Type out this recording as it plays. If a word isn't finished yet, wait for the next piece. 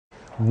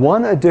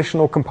one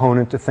additional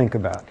component to think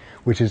about,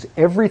 which is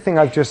everything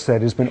I've just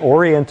said has been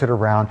oriented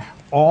around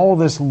all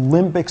this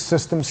limbic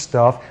system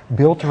stuff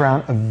built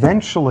around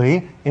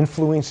eventually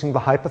influencing the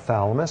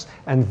hypothalamus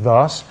and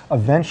thus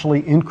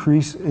eventually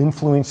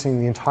influencing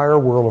the entire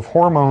world of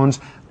hormones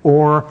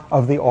or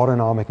of the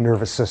autonomic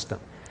nervous system.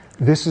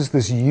 This is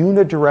this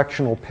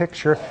unidirectional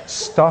picture.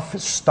 Stuff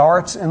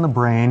starts in the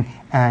brain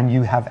and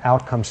you have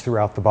outcomes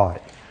throughout the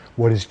body.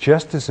 What is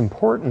just as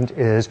important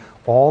is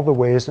all the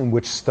ways in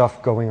which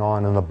stuff going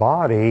on in the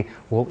body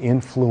will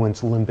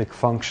influence limbic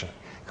function,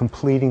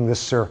 completing this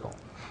circle.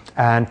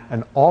 And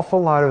an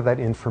awful lot of that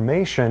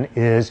information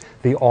is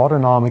the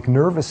autonomic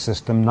nervous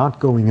system not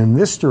going in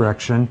this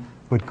direction,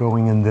 but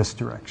going in this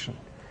direction.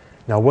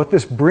 Now, what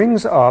this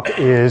brings up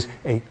is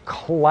a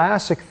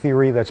classic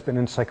theory that's been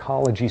in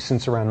psychology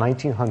since around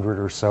 1900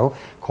 or so,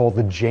 called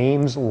the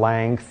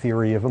James-Lange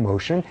theory of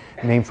emotion,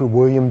 named for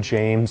William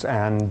James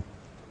and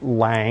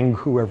Lange,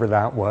 whoever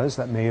that was.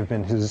 That may have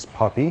been his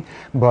puppy.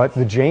 But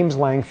the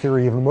James-Lange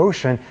theory of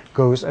emotion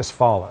goes as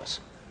follows.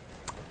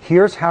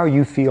 Here's how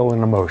you feel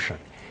an emotion.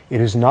 It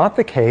is not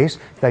the case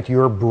that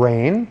your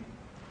brain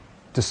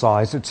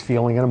decides it's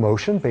feeling an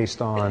emotion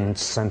based on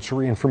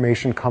sensory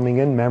information coming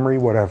in, memory,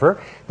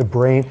 whatever. The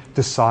brain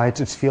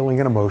decides it's feeling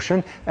an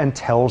emotion and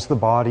tells the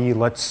body,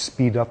 let's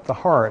speed up the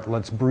heart,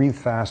 let's breathe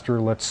faster,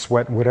 let's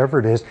sweat, whatever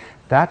it is.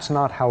 That's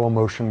not how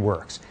emotion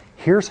works.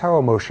 Here's how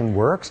emotion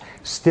works.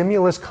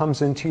 Stimulus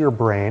comes into your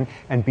brain,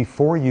 and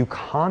before you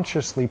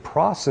consciously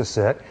process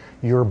it,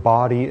 your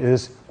body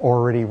is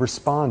already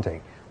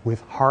responding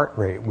with heart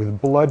rate,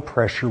 with blood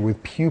pressure,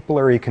 with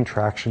pupillary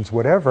contractions,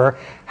 whatever.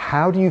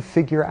 How do you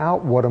figure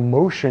out what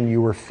emotion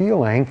you are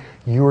feeling?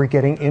 You are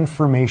getting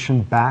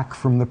information back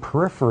from the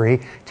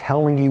periphery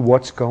telling you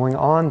what's going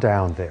on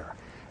down there.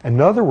 In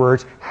other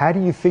words, how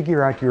do you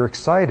figure out you're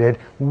excited?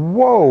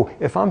 Whoa,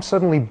 if I'm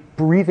suddenly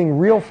breathing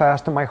real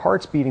fast and my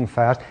heart's beating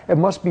fast, it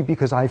must be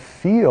because I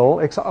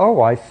feel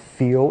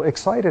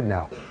excited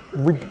now.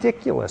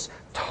 Ridiculous,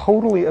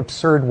 totally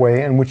absurd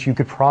way in which you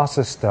could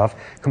process stuff,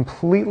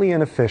 completely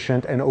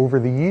inefficient, and over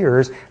the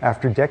years,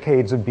 after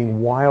decades of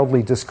being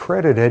wildly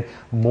discredited,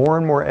 more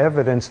and more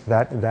evidence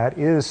that that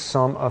is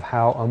some of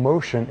how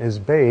emotion is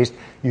based,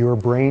 your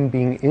brain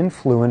being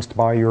influenced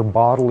by your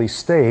bodily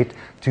state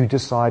to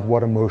decide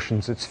what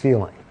emotions it's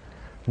feeling.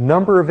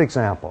 Number of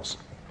examples.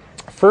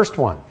 First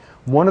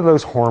one of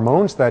those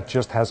hormones that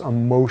just has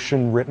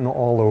emotion written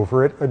all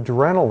over it,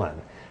 adrenaline.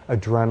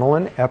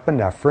 Adrenaline,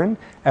 epinephrine.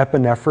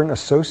 Epinephrine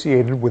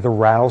associated with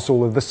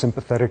arousal of the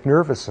sympathetic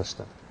nervous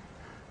system.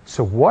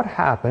 So what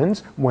happens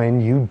when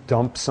you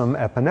dump some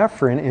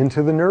epinephrine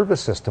into the nervous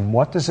system?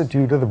 What does it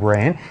do to the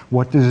brain?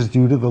 What does it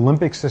do to the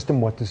limbic system?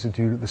 What does it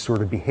do to the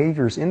sort of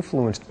behaviors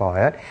influenced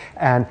by it?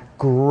 And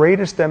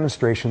greatest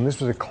demonstration,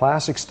 this was a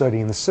classic study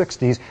in the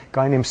 60s, a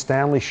guy named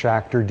Stanley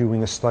Schachter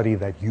doing a study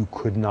that you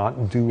could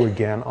not do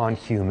again on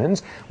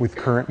humans with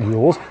current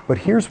rules. But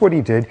here's what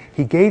he did.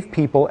 He gave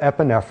people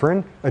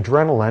epinephrine,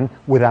 adrenaline,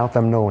 without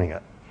them knowing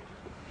it.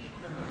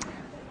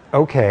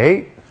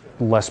 Okay.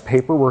 Less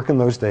paperwork in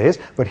those days,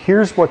 but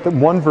here's what the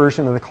one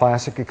version of the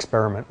classic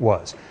experiment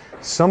was.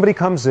 Somebody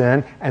comes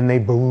in and they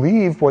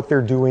believe what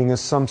they're doing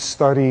is some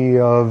study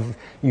of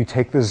you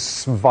take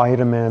this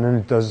vitamin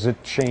and does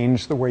it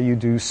change the way you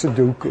do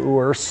Sudoku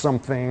or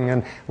something,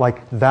 and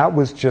like that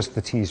was just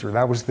the teaser,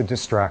 that was the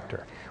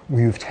distractor.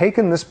 You've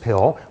taken this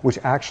pill which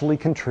actually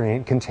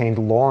contained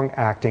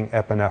long-acting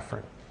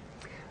epinephrine.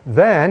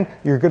 Then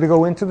you're going to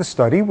go into the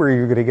study where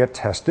you're going to get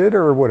tested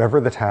or whatever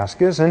the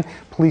task is, and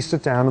please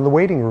sit down in the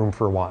waiting room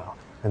for a while.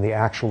 And the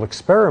actual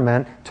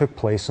experiment took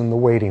place in the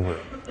waiting room.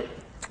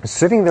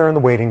 Sitting there in the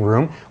waiting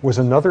room was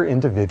another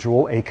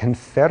individual, a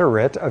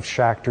confederate of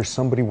Schachter,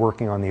 somebody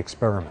working on the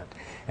experiment.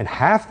 In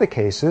half the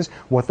cases,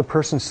 what the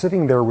person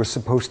sitting there was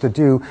supposed to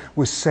do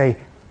was say,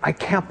 I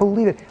can't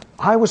believe it.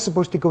 I was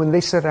supposed to go, and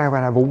they said I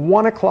have a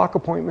 1 o'clock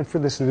appointment for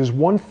this. It is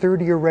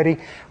 1:30 already.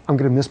 I'm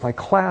going to miss my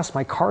class.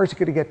 My car's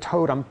going to get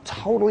towed. I'm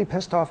totally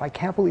pissed off. I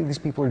can't believe these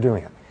people are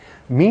doing it.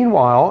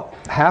 Meanwhile,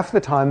 half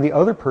the time, the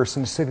other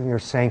person is sitting there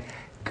saying,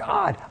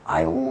 God,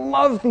 I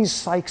love these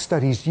psych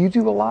studies. You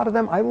do a lot of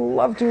them. I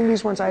love doing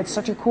these ones. I had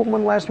such a cool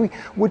one last week.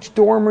 Which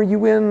dorm are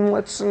you in?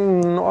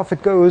 And off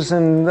it goes.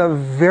 And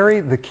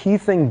the key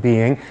thing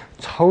being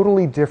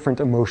totally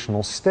different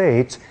emotional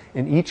states,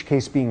 in each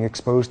case being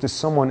exposed to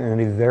someone in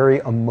a very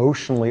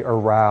emotionally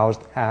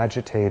aroused,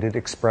 agitated,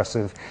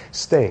 expressive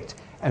state.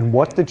 And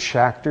what did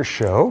Schachter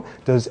show?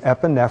 Does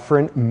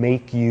epinephrine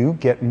make you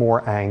get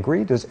more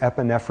angry? Does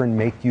epinephrine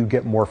make you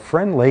get more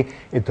friendly?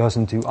 It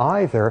doesn't do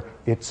either.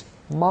 It's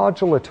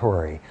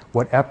modulatory.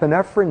 What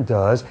epinephrine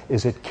does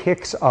is it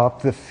kicks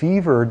up the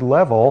fevered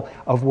level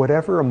of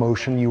whatever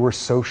emotion you were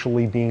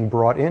socially being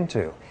brought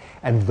into.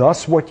 And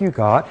thus what you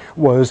got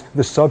was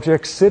the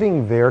subject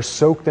sitting there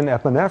soaked in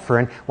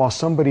epinephrine while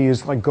somebody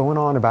is like going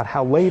on about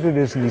how late it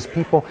is, and these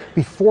people,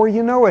 before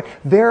you know it,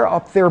 they're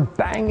up there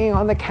banging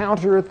on the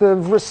counter at the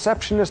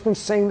receptionist and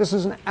saying this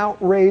is an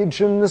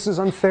outrage and this is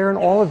unfair and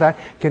all of that,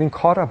 getting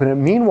caught up in it.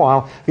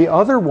 Meanwhile, the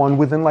other one,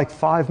 within like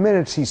 5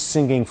 minutes, he's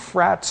singing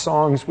frat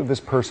songs with this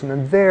person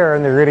and they're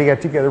going to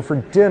get together for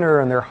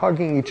dinner and they're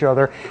hugging each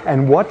other.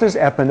 And what does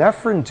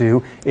epinephrine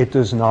do? It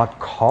does not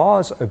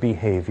cause a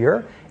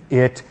behavior.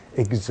 It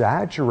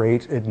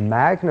exaggerates, it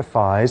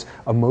magnifies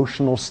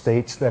emotional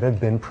states that have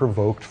been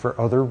provoked for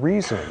other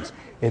reasons.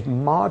 It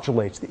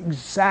modulates the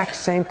exact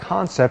same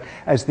concept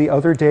as the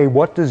other day.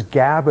 What does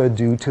GABA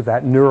do to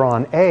that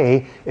neuron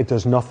A? It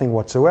does nothing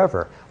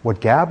whatsoever.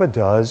 What GABA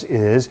does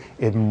is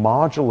it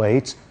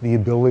modulates the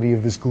ability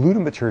of this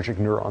glutamatergic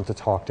neuron to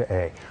talk to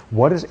A.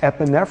 What does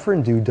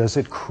epinephrine do? Does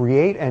it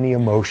create any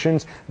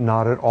emotions?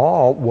 Not at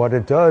all. What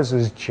it does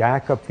is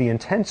jack up the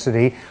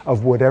intensity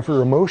of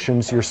whatever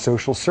emotions your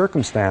social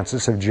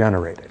circumstances have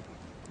generated.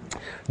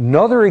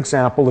 Another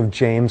example of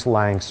James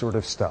Lange sort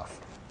of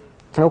stuff.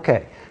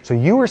 Okay. So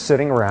you were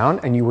sitting around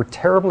and you were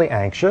terribly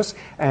anxious,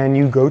 and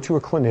you go to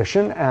a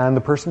clinician and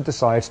the person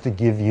decides to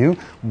give you,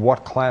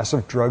 what class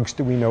of drugs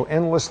do we know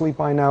endlessly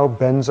by now?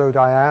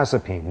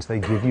 Benzodiazepines.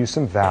 They give you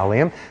some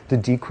Valium to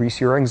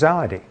decrease your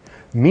anxiety.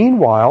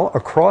 Meanwhile,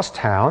 across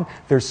town,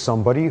 there's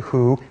somebody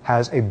who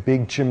has a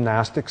big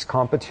gymnastics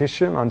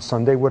competition on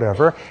Sunday,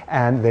 whatever,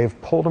 and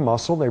they've pulled a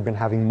muscle, they've been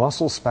having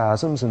muscle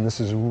spasms, and this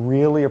is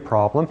really a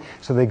problem.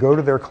 So they go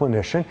to their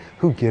clinician,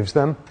 who gives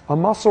them a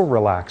muscle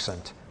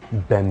relaxant.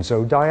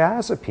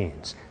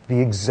 Benzodiazepines, the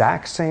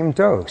exact same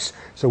dose.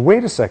 So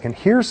wait a second,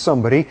 here's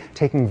somebody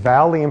taking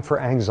Valium for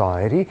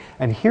anxiety,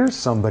 and here's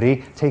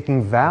somebody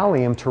taking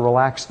Valium to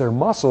relax their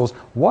muscles.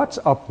 What's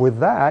up with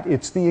that?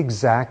 It's the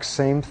exact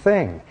same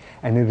thing.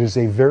 And it is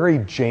a very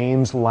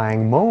James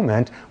Lange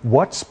moment.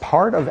 What's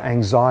part of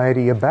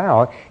anxiety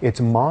about? It's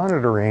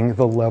monitoring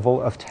the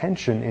level of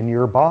tension in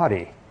your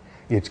body.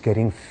 It's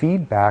getting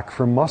feedback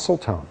from muscle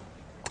tone.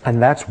 And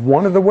that's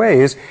one of the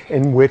ways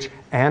in which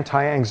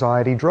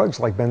anti-anxiety drugs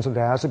like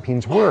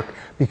benzodiazepines work,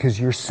 because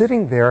you're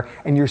sitting there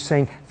and you're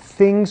saying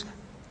things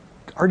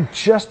are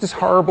just as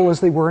horrible as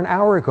they were an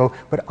hour ago,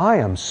 but I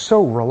am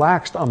so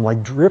relaxed, I'm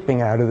like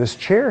dripping out of this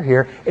chair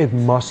here, it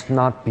must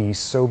not be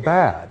so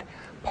bad.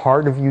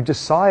 Part of you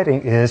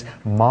deciding is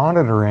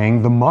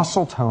monitoring the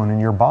muscle tone in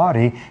your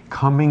body,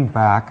 coming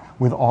back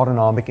with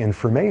autonomic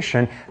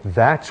information.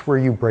 That's where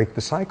you break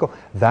the cycle.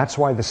 That's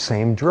why the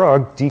same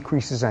drug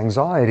decreases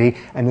anxiety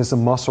and is a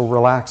muscle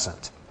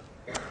relaxant.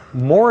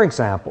 More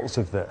examples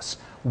of this.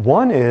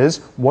 One is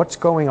what's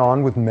going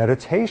on with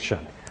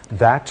meditation.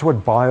 That's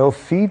what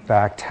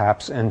biofeedback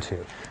taps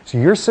into. So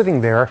you're sitting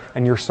there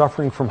and you're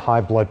suffering from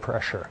high blood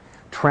pressure.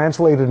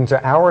 Translated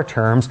into our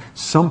terms,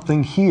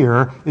 something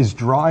here is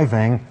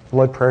driving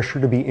blood pressure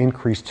to be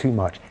increased too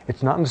much.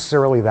 It's not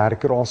necessarily that. It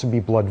could also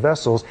be blood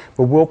vessels,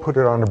 but we'll put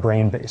it on a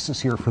brain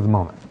basis here for the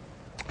moment.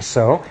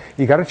 So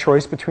you got a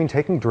choice between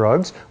taking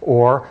drugs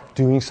or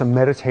doing some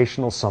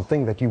meditational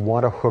something that you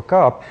want to hook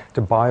up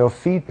to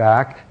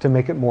biofeedback to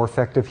make it more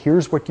effective.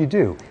 Here's what you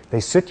do. They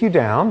sit you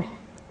down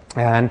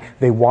and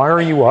they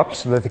wire you up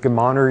so that they can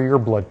monitor your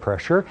blood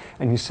pressure,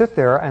 and you sit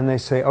there and they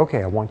say,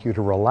 okay, I want you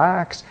to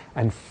relax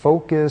and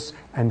focus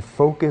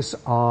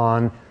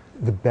on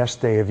the best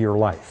day of your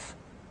life.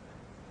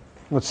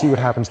 Let's see what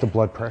happens to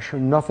blood pressure.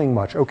 Nothing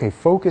much. Okay,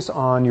 focus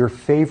on your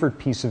favorite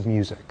piece of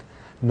music.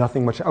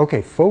 Nothing much.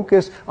 Okay,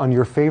 focus on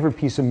your favorite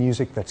piece of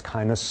music that's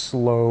kind of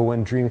slow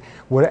and dreamy.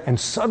 And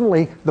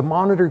suddenly the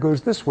monitor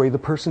goes this way. The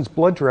person's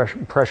blood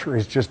pressure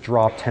has just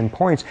dropped 10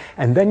 points.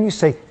 And then you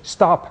say,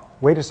 stop,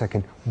 wait a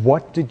second.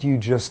 What did you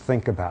just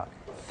think about?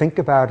 Think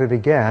about it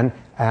again,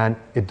 and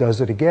it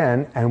does it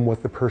again. And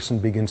what the person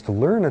begins to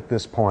learn at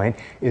this point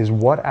is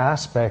what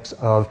aspects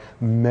of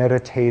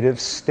meditative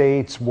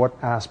states, what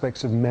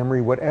aspects of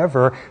memory,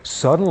 whatever,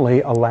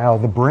 suddenly allow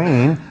the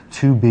brain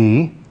to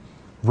be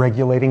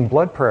regulating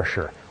blood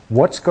pressure.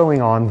 What's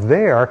going on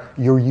there?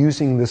 You're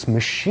using this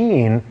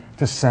machine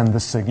to send the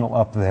signal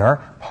up there.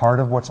 Part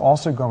of what's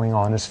also going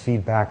on is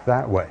feedback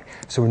that way.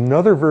 So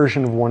another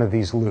version of one of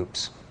these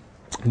loops.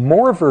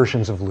 More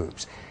versions of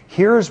loops.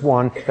 Here's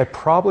one that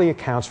probably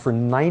accounts for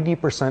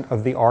 90%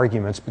 of the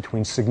arguments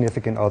between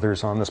significant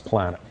others on this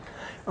planet.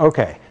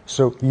 Okay,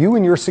 so you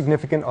and your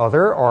significant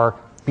other are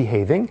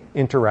behaving,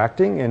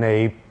 interacting in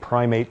a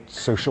primate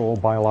social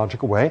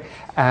biological way,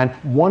 and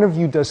one of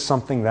you does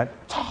something that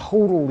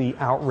totally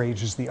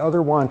outrages the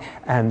other one,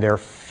 and they're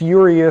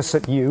furious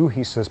at you,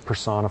 he says,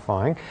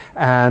 personifying,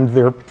 and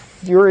they're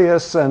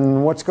furious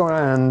and what's going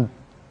on, and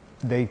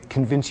they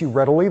convince you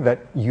readily that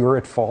you're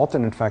at fault,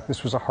 and in fact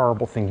this was a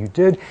horrible thing you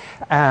did,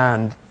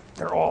 and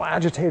they're all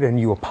agitated, and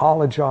you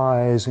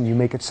apologize, and you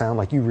make it sound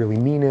like you really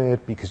mean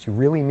it because you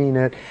really mean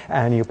it,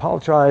 and you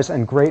apologize,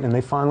 and great, and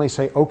they finally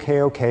say,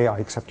 okay, I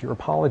accept your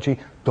apology,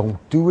 don't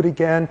do it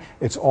again,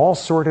 it's all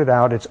sorted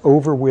out, it's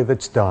over with,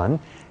 it's done.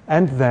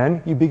 And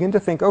then you begin to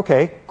think,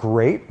 okay,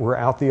 great, we're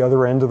out the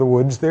other end of the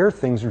woods there,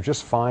 things are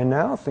just fine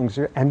now,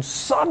 and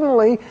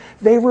suddenly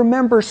they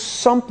remember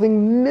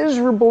something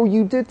miserable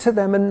you did to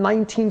them in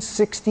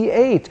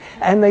 1968,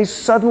 and they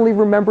suddenly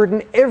remember it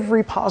in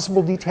every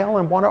possible detail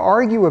and want to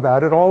argue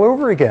about it all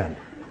over again.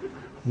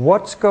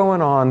 What's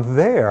going on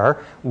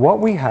there? What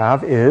we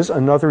have is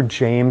another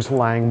James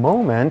Lange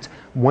moment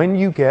when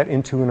you get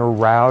into an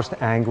aroused,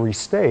 angry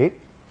state,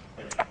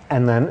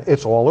 and then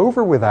it's all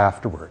over with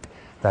afterward.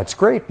 That's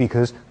great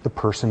because the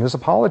person has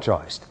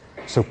apologized.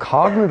 So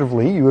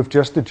cognitively, you have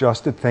just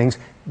adjusted things.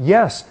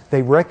 Yes,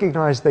 they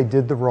recognize they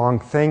did the wrong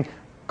thing.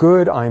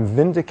 Good, I'm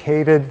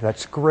vindicated.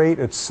 That's great.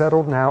 It's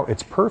settled now.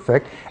 It's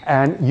perfect.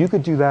 And you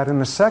could do that in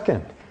a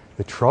second.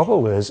 The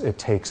trouble is it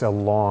takes a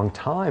long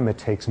time. It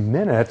takes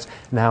minutes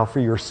now for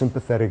your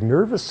sympathetic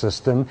nervous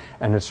system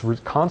and its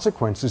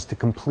consequences to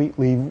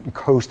completely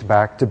coast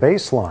back to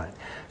baseline.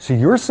 So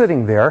you're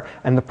sitting there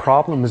and the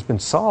problem has been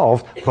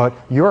solved, but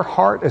your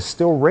heart is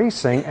still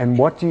racing, and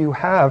what do you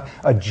have?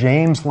 A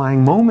James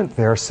Lange moment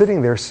there,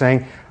 sitting there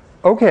saying,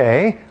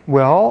 okay,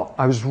 well,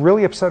 I was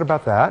really upset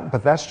about that,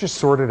 but that's just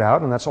sorted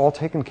out and that's all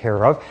taken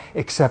care of,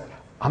 except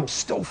I'm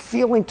still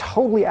feeling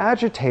totally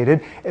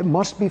agitated. It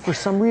must be for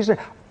some reason.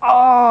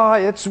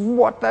 It's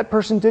what that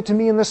person did to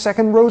me in the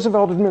second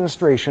Roosevelt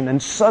administration.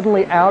 And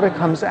suddenly out it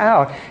comes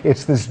out.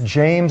 It's this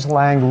James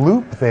Lange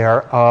loop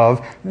there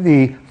of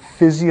the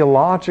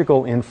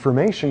physiological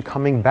information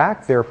coming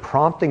back there,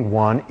 prompting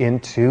one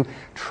into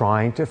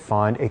trying to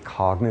find a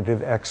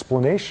cognitive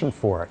explanation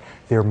for it.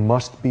 There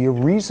must be a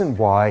reason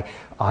why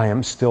I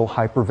am still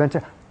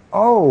hyperventilating.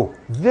 Oh,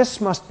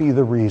 this must be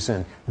the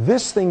reason.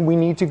 This thing we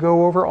need to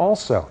go over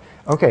also.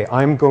 Okay,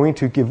 I'm going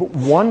to give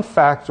one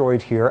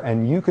factoid here,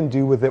 and you can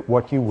do with it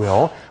what you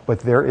will, but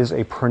there is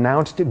a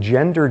pronounced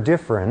gender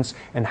difference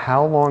in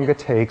how long it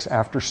takes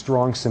after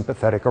strong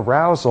sympathetic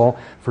arousal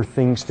for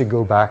things to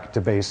go back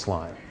to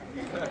baseline.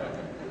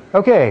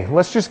 Okay,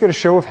 let's just get a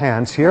show of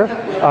hands here.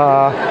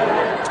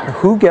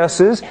 Who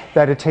guesses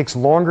that it takes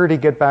longer to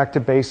get back to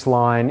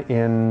baseline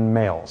in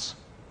males?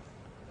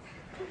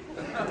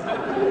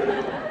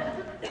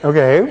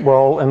 Okay,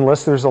 well,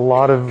 unless there's a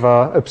lot of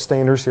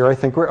abstainers here, I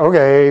think we're,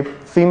 okay,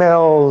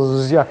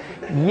 females, yeah.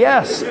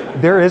 Yes,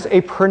 there is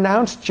a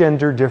pronounced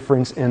gender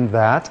difference in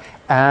that,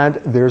 and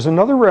there's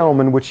another realm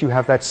in which you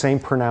have that same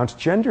pronounced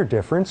gender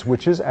difference,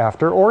 which is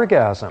after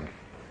orgasm.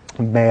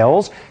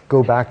 Males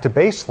go back to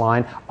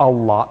baseline a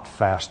lot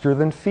faster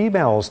than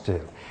females do.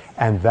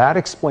 And that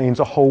explains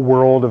a whole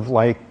world of,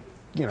 like,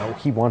 you know,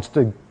 he wants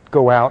to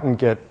go out and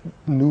get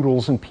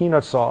noodles and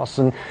peanut sauce,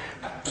 and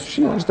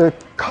she wants to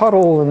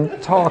cuddle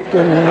and talk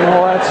and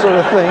all that sort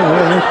of thing.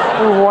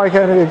 And why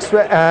can't it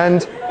expect?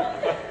 And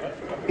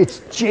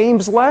it's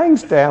James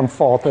Lange's damn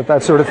fault that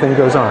that sort of thing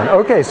goes on.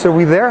 Okay, so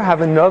we there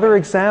have another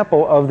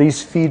example of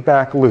these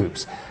feedback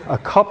loops. A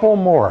couple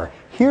more.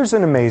 Here's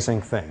an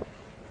amazing thing.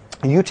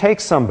 You take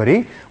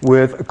somebody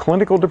with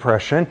clinical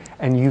depression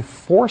and you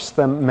force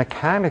them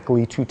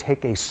mechanically to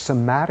take a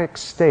somatic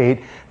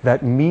state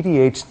that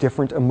mediates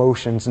different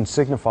emotions and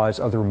signifies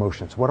other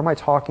emotions. What am I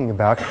talking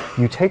about?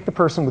 You take the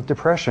person with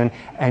depression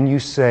and you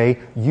say,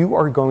 you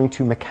are going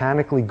to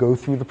mechanically go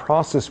through the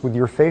process with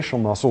your facial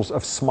muscles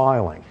of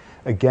smiling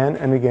again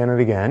and again and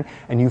again,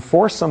 and you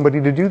force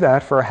somebody to do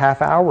that for a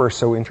half hour or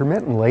so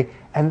intermittently,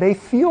 and they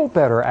feel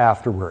better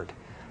afterward.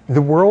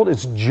 The world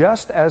is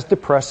just as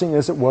depressing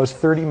as it was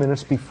 30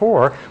 minutes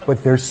before,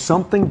 but there's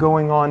something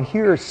going on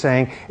here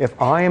saying, if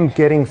I am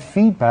getting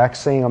feedback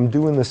saying I'm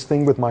doing this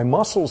thing with my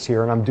muscles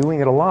here and I'm doing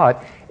it a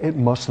lot, it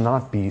must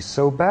not be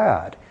so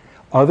bad.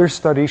 Other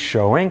studies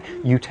showing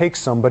you take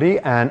somebody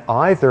and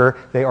either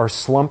they are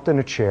slumped in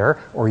a chair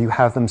or you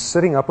have them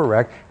sitting up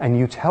erect and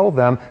you tell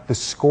them the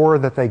score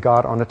that they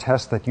got on a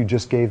test that you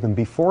just gave them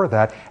before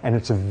that, and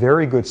it's a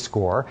very good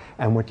score.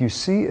 And what you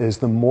see is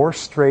the more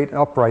straight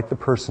upright the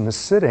person is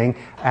sitting,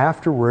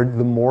 afterward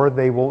the more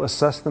they will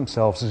assess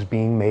themselves as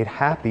being made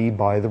happy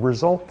by the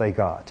result they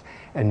got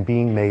and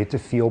being made to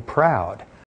feel proud.